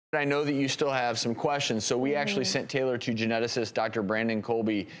I know that you still have some questions, so we actually sent Taylor to geneticist Dr. Brandon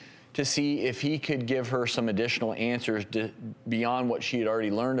Colby to see if he could give her some additional answers beyond what she had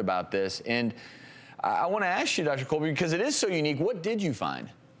already learned about this. And I want to ask you, Dr. Colby, because it is so unique, what did you find?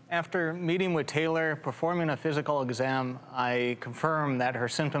 After meeting with Taylor, performing a physical exam, I confirmed that her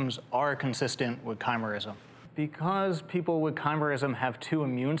symptoms are consistent with chimerism. Because people with chimerism have two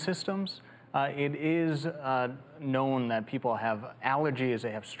immune systems, it is known that people have allergies,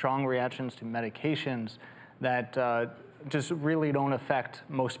 they have strong reactions to medications that just really don't affect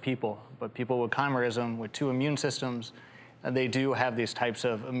most people. But people with chimerism, with two immune systems, they do have these types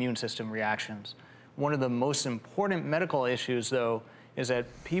of immune system reactions. One of the most important medical issues, though, is that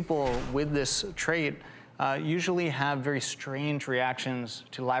people with this trait usually have very strange reactions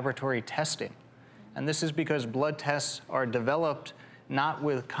to laboratory testing. And this is because blood tests are developed not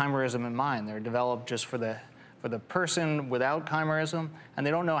with chimerism in mind. They're developed just for the person without chimerism, and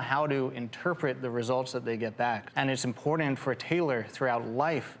they don't know how to interpret the results that they get back. And it's important for Taylor throughout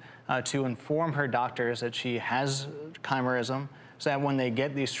life to inform her doctors that she has chimerism, so that when they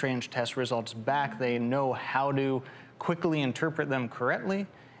get these strange test results back, they know how to quickly interpret them correctly,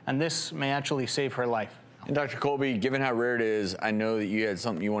 and this may actually save her life. And Dr. Colby, given how rare it is, I know that you had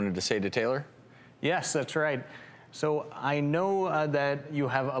something you wanted to say to Taylor? Yes, that's right. So I know that you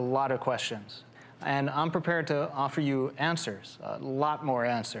have a lot of questions, and I'm prepared to offer you answers, a lot more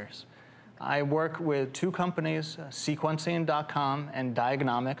answers. I work with two companies, sequencing.com and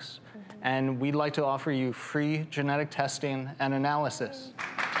Diagnomics, and we'd like to offer you free genetic testing and analysis.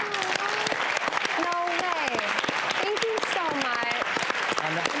 No way. Thank you so much.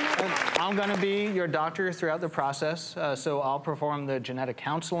 And I'm going to be your doctor throughout the process, so I'll perform the genetic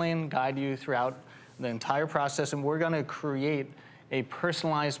counseling, guide you throughout the entire process, and we're going to create a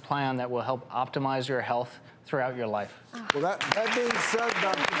personalized plan that will help optimize your health throughout your life. Well, that being said,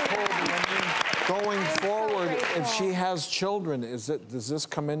 Dr. Colby, going forward, if she has children, does this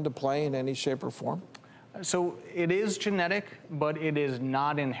come into play in any shape or form? So it is genetic, but it is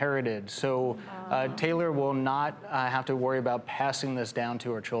not inherited. So Taylor will not have to worry about passing this down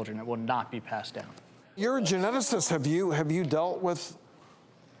to her children. It will not be passed down. You're a geneticist. Have you dealt with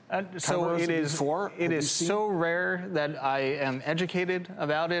so it is before? It is so rare that I am educated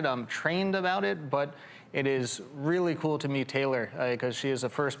about it. I'm trained about it, but it is really cool to meet Taylor because she is the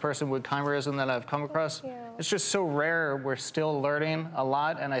first person with chimerism that I've come across. It's just so rare. We're still learning a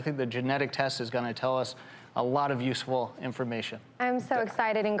lot, and I think the genetic test is going to tell us a lot of useful information. I'm so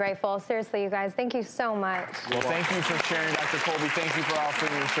excited and grateful. Seriously, you guys, thank you so much. Well, thank you for sharing, Dr. Colby. Thank you for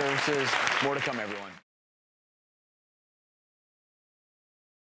offering your services. More to come, everyone.